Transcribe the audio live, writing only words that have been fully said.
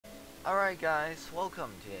Alright guys, welcome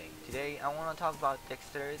today. Today I want to talk about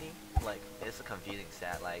dexterity. Like, it's a confusing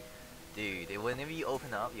stat. Like, dude, whenever you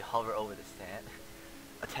open up, you hover over the stat.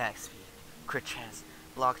 Attack speed, crit chance,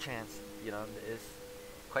 block chance, it's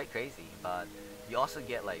quite crazy. But you also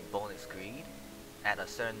get like bonus greed at a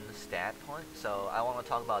certain stat point. So I want to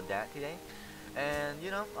talk about that today. And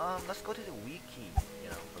let's go to the wiki,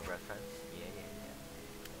 for reference.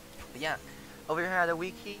 But yeah, over here at the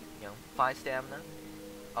wiki, 5 stamina.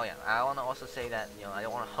 Oh yeah, I want to also say that, I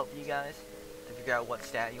want to help you guys to figure out what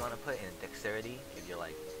stat you want to put in dexterity if you're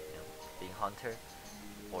like, being hunter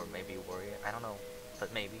or maybe warrior. I don't know,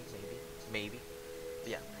 but maybe. But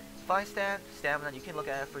yeah, 5 stamina, you can look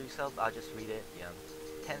at it for yourself. I'll just read it.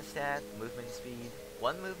 10 stat, movement speed,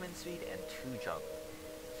 1 movement speed, and 2 jump.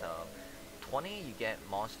 So 20, you get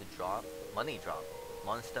monster drop, money drop,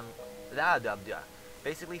 monster, blah blah blah.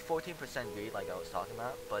 Basically 14% greed, like I was talking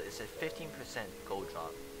about, but it's a 15% gold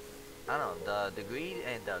drop. I don't know, the greed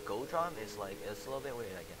and the gold drop is like, it's a little bit weird,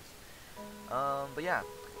 I guess. But yeah,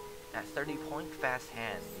 at 30 point fast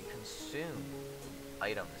hand, you consume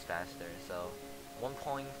items faster, so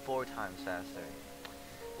 1.4 times faster.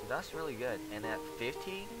 So that's really good. And at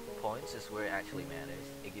 50 points is where it actually matters.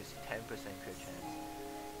 It gives you 10% crit chance.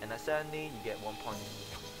 And at 70, you get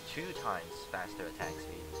 1.2 times faster attack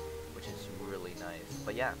speed, which is really nice.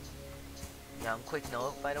 But yeah, quick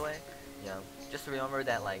note by the way, just remember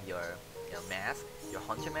that like your mask, your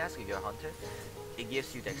hunter mask, if you're a hunter, it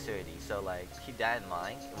gives you dexterity. So like keep that in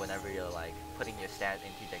mind whenever you're like putting your stat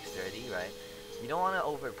into dexterity, right? You don't want to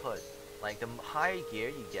overput. Like the higher gear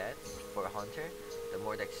you get for a hunter, the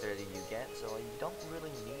more dexterity you get. So you don't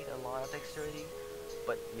really need a lot of dexterity,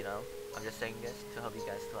 but I'm just saying this to help you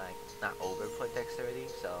guys to like not overput dexterity.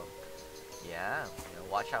 So yeah,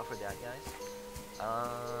 watch out for that, guys.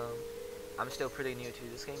 I'm still pretty new to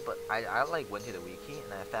this game, but I like went to the wiki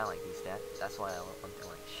and I found like these stats. That's why I want to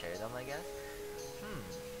like share them, I guess.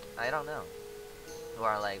 I don't know. Or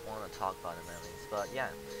I like want to talk about them at least. But yeah,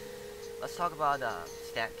 let's talk about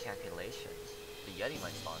stat calculation. The Yeti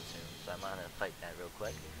might spawn soon, so I'm gonna fight that real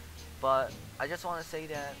quick. But I just want to say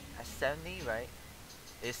that at 70, right,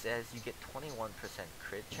 it says you get 21%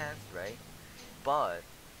 crit chance, right? But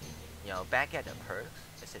back at the perks,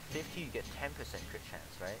 it said 50, you get 10% crit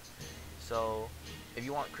chance, right? So if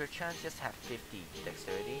you want crit chance, just have 50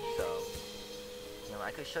 dexterity. So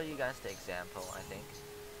I could show you guys the example. I think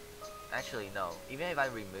actually no, even if I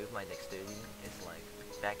remove my dexterity, it's like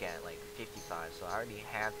back at like 55, so I already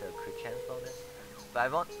have the crit chance bonus.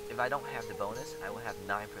 But if I don't have the bonus, I will have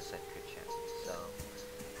 9% crit chance. So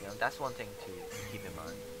that's one thing to keep in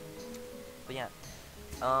mind. But yeah,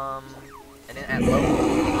 and then at level,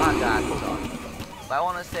 oh god, sorry. But I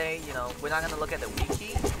want to say, we're not gonna look at the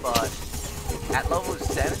wiki, but at level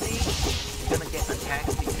 70, you're gonna get attack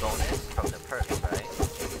speed bonus from the perks, right?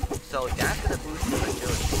 So that's gonna boost your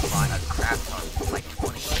agility by a crap ton, like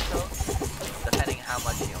 20 or so, depending how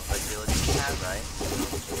much agility you have, right?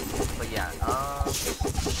 But yeah,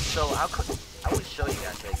 so I will show you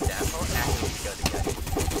guys the example after we go together.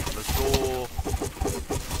 Let's go.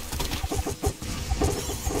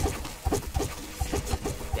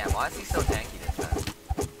 Damn, why is he so tanky this time?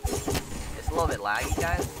 It's a little bit laggy,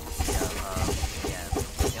 guys.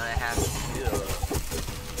 Yeah, I have to do.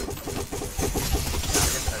 I'm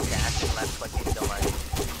just dashing left clicking, don't mind.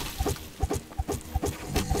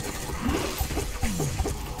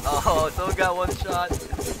 Oh, someone got one shot.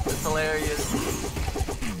 That's hilarious.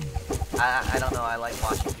 I don't know, I like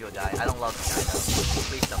watching people die. I don't love to die though.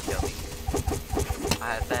 Please don't kill me. I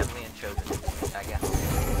have family and children. I get home.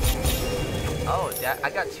 Oh, I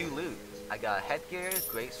got 2 loot. I got headgear,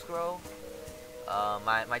 great scroll.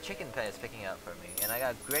 My chicken pet is picking up for me, and I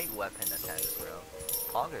got great weapon attack scroll.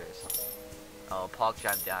 Poggers. Oh,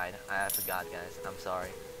 Pogjam died. I forgot, guys. I'm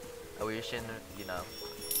sorry. We shouldn't,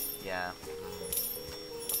 yeah.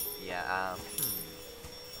 Yeah,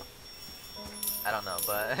 I don't know,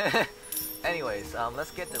 but anyways,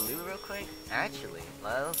 let's get the loot real quick. Actually,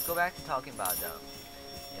 let's go back to talking about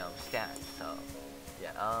stats. So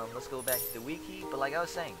yeah, let's go back to the wiki. But like I was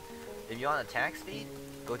saying, if you want attack speed,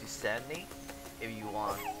 go to 70. If you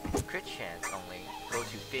want crit chance only, go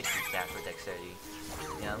to 50 stat for dexterity.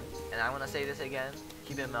 And I want to say this again.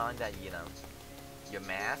 Keep in mind that your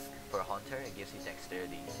mask for a hunter, it gives you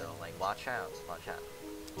dexterity. So like watch out.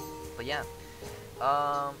 But yeah,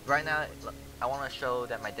 right now I want to show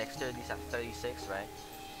that my dexterity is at 36, right?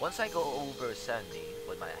 Once I go over 70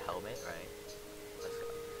 with my helmet, right? Let's go.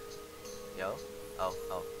 Yo?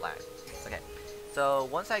 Oh, lag. Okay. So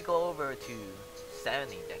once I go over to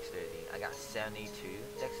 70 dexterity, I got 72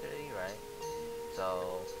 dexterity, right?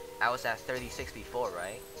 So I was at 36 before,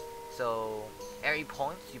 right? So So every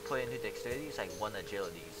points you put into dexterity is like 1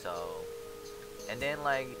 agility. So, and then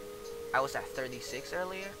like I was at 36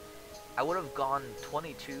 earlier. I would have gone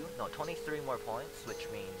 23 more points, which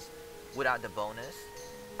means without the bonus,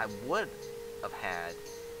 I would have had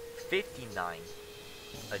 59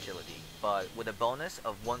 agility. But with a bonus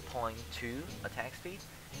of 1.2 attack speed,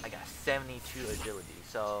 I got 72 agility.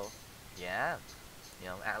 So yeah, you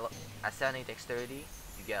know, at 70 dexterity,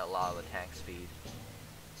 you get a lot of attack speed.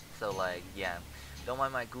 So like, yeah, don't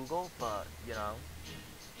mind my Google, but you know,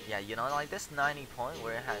 yeah, you know, like this 90 point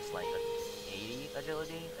where it has like a 80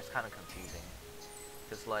 agility, it's kind of confusing.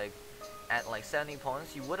 Cause like, at like 70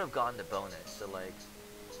 points, you would have gotten the bonus. So like,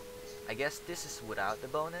 I guess this is without the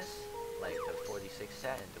bonus, like the 46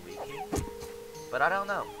 set and the wiki. But I don't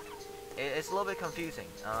know. It's a little bit confusing.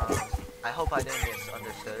 I hope I didn't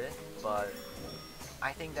misunderstood it, but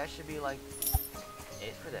I think that should be like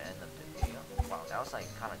it for the end of the video. Wow, that was like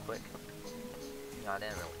kind of quick. You know, I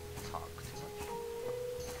didn't really talk too much.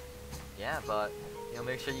 Yeah, but you know,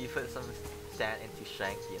 make sure you put some stat into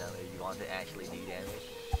strength. You know, if you want to actually do damage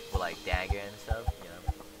with like dagger and stuff. You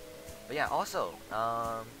know. But yeah, also,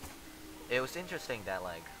 it was interesting that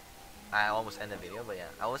like I almost ended the video, but yeah,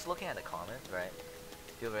 I was looking at the comments, right?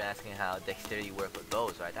 People were asking how dexterity work with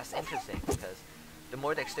bows, right? That's interesting because the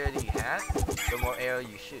more dexterity you have, the more arrow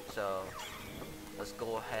you shoot. So let's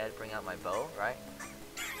go ahead, bring out my bow, right?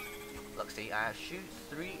 Look, see, I shoot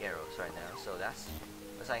 3 arrows right now, so that's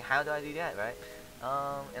like, how do I do that, right?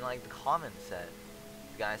 And like the comment said,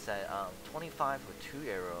 the guy said 25 for 2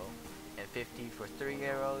 arrows and 50 for 3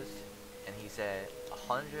 arrows, and he said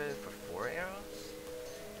 100 for 4 arrows,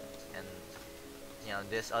 and you know,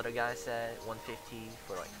 this other guy said 150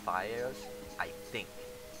 for like 5 arrows, I think.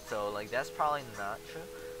 So like, that's probably not true.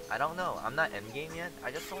 I don't know. I'm not endgame yet.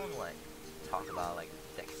 I just don't like talk about like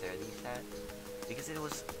dexterity stat because it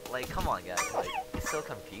was like, come on guys, like it's so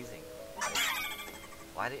confusing.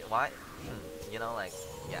 Like, why? You know, like,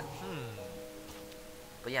 yeah.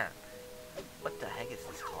 But yeah, what the heck is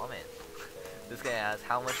this comment? This guy asks,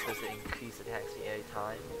 how much does it increase attack speed every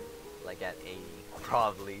time? Like at 80,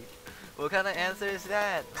 probably. What kind of answer is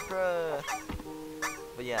that, bruh?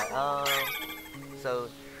 But yeah, so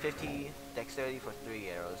 50 dexterity for 3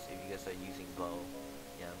 arrows if you guys are using bow.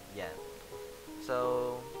 Yeah.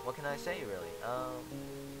 So what can I say really?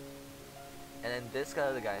 And then this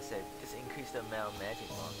other guy said, just increase the amount of magic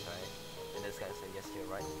bombs, right? And this guy said, yes, you're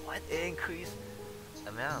right. What? It increased the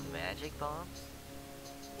amount of magic bombs?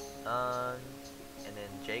 And then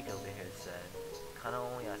Jake over here said, kinda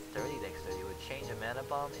only at 30 dexterity would change a mana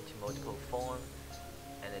bomb into multiple forms,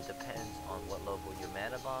 and it depends on what level your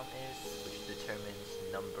mana bomb is, which determines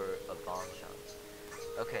number of bomb shots.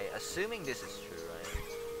 Okay, assuming this is true, right?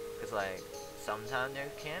 Because like, sometimes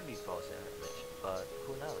there can be false information, but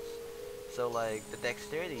who knows? So like, the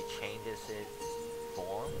dexterity changes its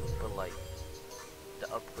form, but like, the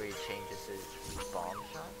upgrade changes its bomb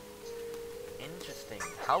shot? Interesting.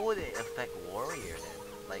 How would it affect warrior then?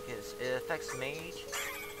 Like, it affects mage,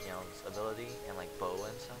 you know, its ability, and like bow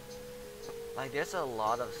and stuff. Like, there's a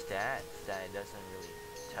lot of stats that it doesn't really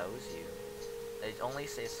tells you. It only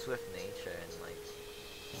says swift nature and like,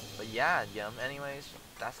 but yeah, anyways,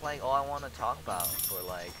 that's like all I want to talk about for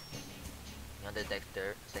like, you know, the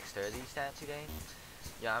dexterity stat today.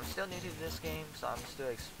 Yeah, I'm still new to this game, so I'm still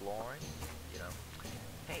exploring, you know.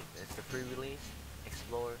 Hey, it's the free release,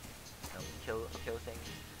 explore, you know, kill things.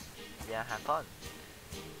 Yeah, have fun.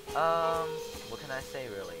 What can I say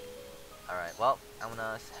really? Alright, well, I'm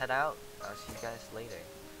gonna head out. I'll see you guys later.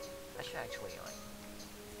 I should actually like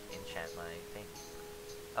enchant my thing.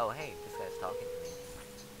 Oh hey, this guy's talking to me.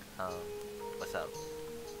 What's up?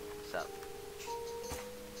 What's up?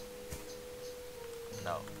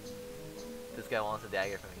 No. This guy wants a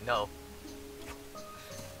dagger from me. No.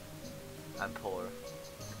 I'm poor.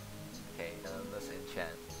 Okay, let's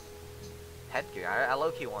enchant. Headgear. I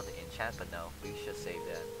low-key want to enchant, but no. We should save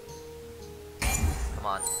that. Come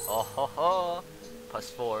on. Oh ho ho!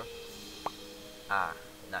 +4. Ah,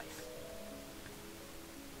 nice.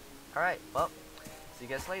 Alright, well, see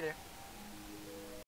you guys later.